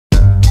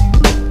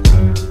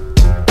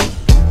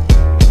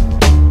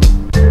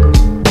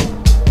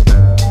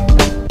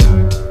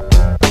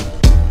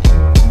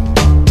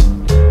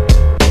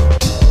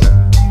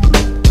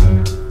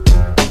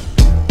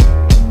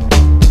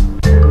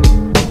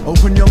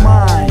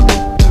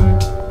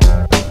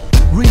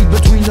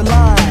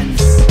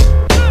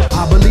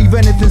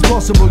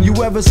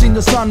never seen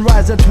the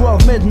sunrise at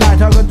 12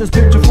 midnight. I got this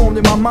picture formed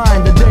in my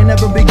mind. The day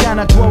never began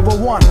at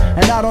 12:01,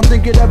 and I don't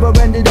think it ever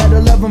ended at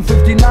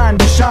 11:59.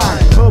 We shine,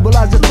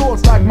 verbalize the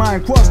thoughts like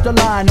mine, cross the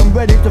line. I'm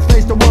ready to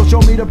face the world,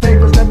 show me the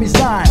papers, let me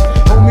sign.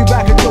 Hold me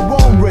back at your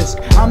own risk.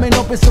 I may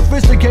not be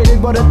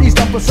sophisticated, but at least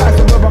I'm precise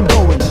of where I'm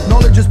going.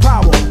 Knowledge is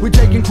power, we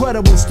take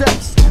incredible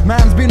steps.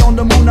 Man's been on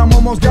the moon, I'm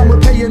almost done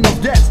with paying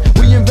off debts.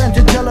 We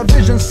invented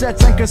television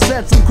sets and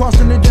cassettes. I'm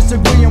constantly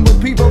disagreeing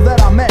with people that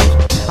I met.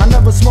 I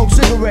never smoke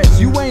cigarettes,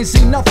 you ain't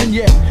seen nothing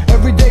yet.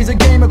 Every day's a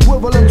game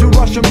equivalent to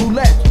Russian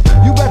roulette.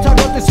 You bet I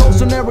got this whole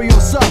scenario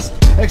sussed.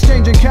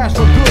 Exchanging cash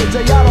for goods,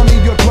 hey, I don't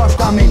need your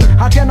trust. I mean,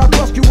 how can I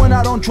trust you when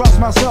I don't trust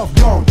myself?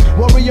 Don't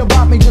worry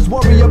about me, just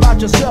worry about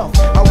yourself.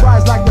 I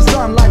rise like the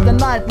sun, like the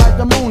night, like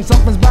the moon.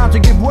 Something's bound to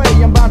give way,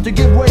 I'm bound to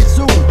give way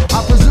soon.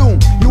 I presume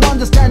you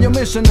understand your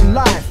mission in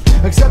life.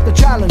 Accept the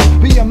challenge,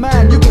 be a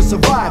man, you can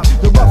survive.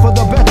 The rougher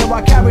the better,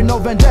 I carry no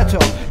vendetta.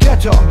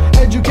 Get your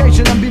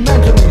education and be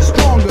mentally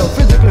stronger,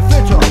 physically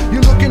fitter.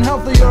 You're looking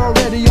healthier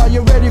already, are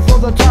you ready for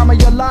the time of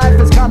your life?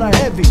 It's kinda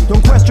heavy.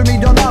 Don't question me,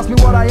 don't ask me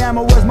what I am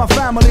or where's my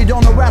family.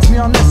 Don't harass me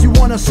unless you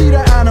wanna see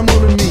the animal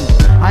in me.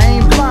 I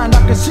ain't blind,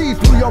 I can see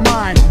through your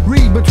mind.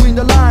 Read between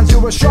the lines,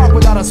 you're a shark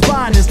without a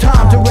spine. It's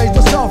time to raise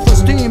the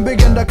self-esteem,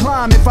 begin to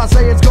climb. If I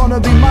say it's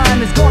gonna be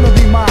mine, it's gonna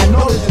be mine.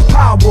 Knowledge is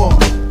power.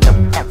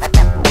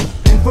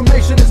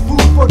 Information is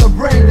food for the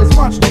brain, there's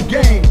much to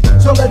gain.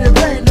 So let it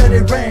rain, let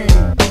it rain.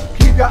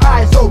 Keep your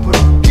eyes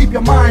open, keep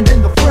your mind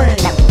in the frame.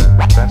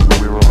 That's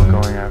what we were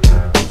all going after.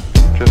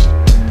 Just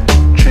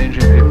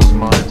changing people's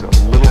minds a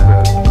little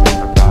bit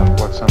about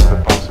what some of the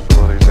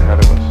possibilities ahead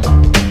of us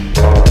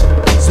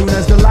are. Soon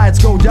as the lights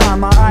go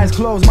down, my eyes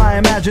close, my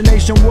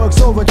imagination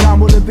works overtime.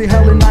 Will it be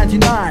hell in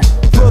 99?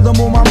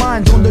 Furthermore, my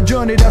mind's on the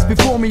journey that's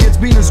before me. It's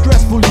been a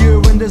stressful year,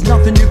 and there's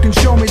nothing you can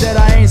show me that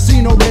I ain't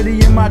seen already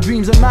in my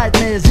dreams and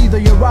nightmares. Either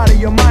you're out of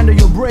your mind or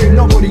you're brave,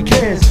 nobody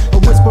cares. A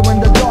whisper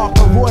in the dark,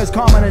 a voice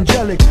calm and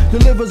angelic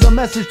delivers a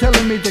message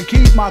telling me to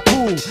keep my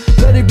cool.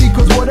 Let it be,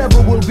 cause whatever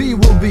will be,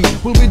 will be.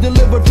 Will be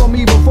delivered from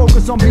evil,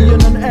 focus on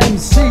being an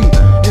MC.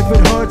 If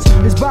it hurts,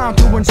 it's bound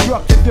to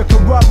instruct. If you're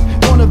corrupt,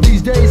 one of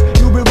these days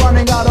you'll be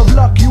running out of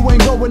luck. You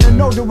ain't going in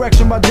no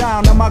direction but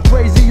down. Am I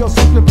crazy or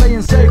simply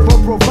playing safe or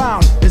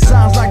profound? It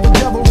sounds like the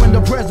devil when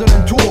the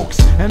president talks,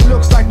 and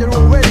looks like they're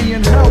already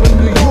in hell in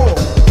New York.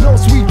 No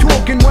sweet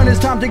talking when it's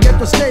time to get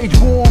the stage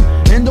warm.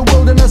 In the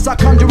wilderness I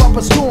conjure up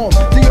a storm.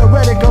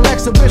 Theoretical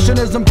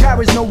exhibitionism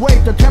carries no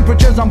weight. The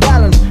temperature's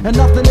unbalanced and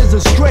nothing is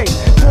as straight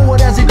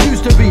forward as it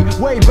used to be.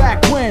 Way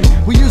back when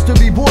we used to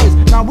be boys,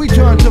 now we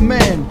turn to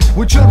men.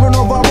 We're children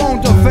of our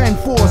own to fend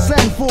for.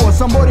 Send for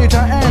somebody to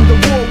end the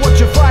war. What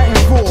you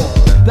fighting for?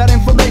 That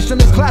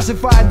information is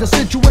classified. The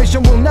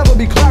situation will never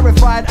be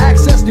clarified.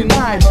 Access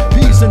denied.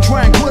 Peace and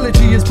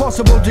tranquility is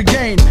possible to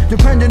gain,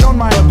 depending on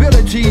my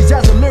abilities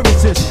as a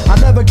lyricist. I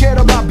never cared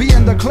about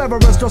being the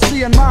cleverest or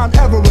seeing Mount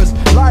Everest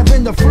live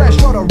in the flesh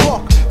or the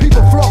rock.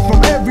 People flock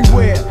from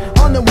everywhere,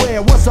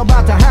 unaware what's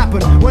about to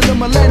happen when the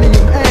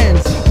millennium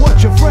ends.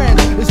 Watch your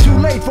friends, it's too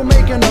late for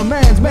making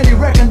amends. Many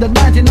reckon that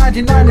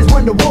 1999 is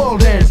when the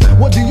world ends.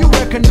 What do you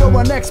reckon? You're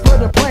an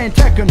expert at playing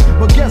Tekken,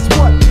 but guess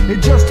what?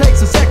 It just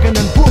takes a second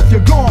and poof,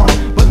 you're gone.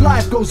 But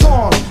life goes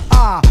on.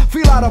 I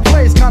feel out of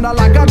place, kinda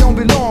like I don't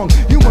belong.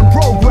 Human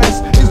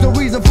progress is the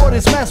reason for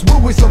this mess.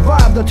 Will we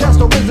survive the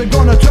test, or is it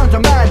gonna turn to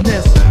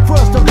madness?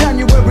 1st of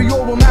January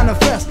all will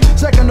manifest.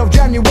 2nd of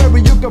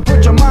January you can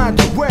put your mind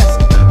to rest.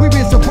 We've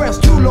been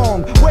suppressed too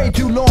long, way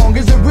too long.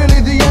 Is it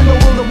really the end or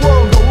will the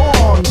world go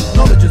on?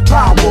 Knowledge is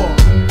power.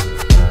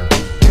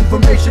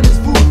 Information is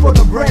food for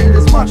the brain,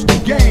 there's much to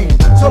gain.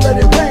 So let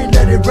it rain,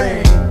 let it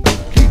rain.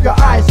 Keep your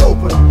eyes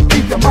open,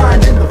 keep your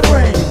mind in the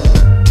frame.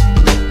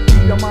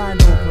 Keep your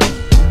mind open,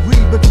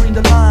 read between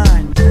the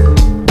lines.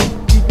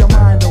 Keep your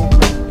mind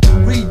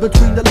open, read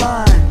between the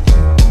lines.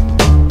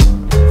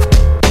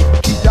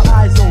 Keep your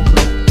eyes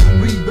open,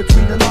 read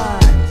between the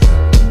lines.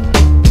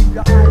 Keep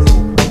your eyes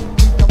open,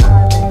 keep your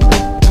mind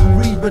open,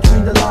 read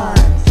between the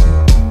lines.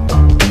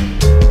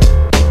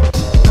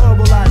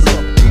 Verbalize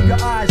up, keep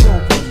your eyes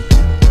open.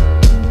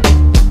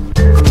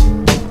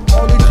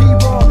 All the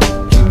T-Rock,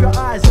 keep your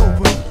eyes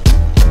open.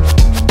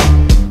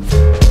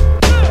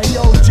 Hey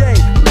yo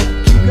Jake,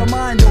 keep your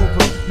mind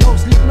open. No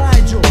Sleep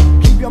Nigel,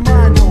 keep your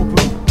mind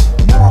open.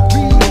 Mark B,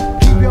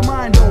 keep your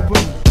mind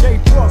open. Jay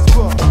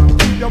Prosper,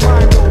 keep your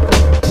mind open.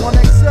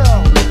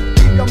 1XL,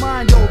 keep your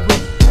mind open.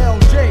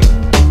 LJ,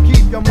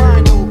 keep your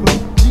mind open.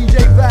 DJ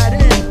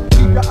Vadin,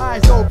 keep your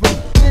eyes open.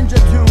 Ninja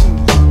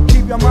Tunes,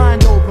 keep your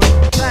mind open.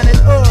 Planet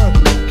Earth,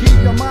 keep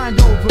your mind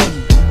open.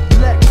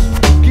 Lex,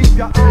 keep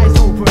your eyes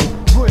open.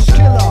 Bush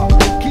Killer,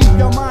 keep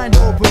your mind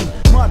open.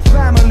 Mud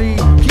Family,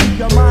 keep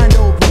your mind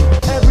open.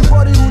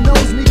 Everybody who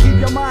knows me, keep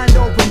your mind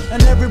open.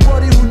 And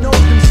everybody who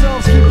knows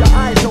themselves, keep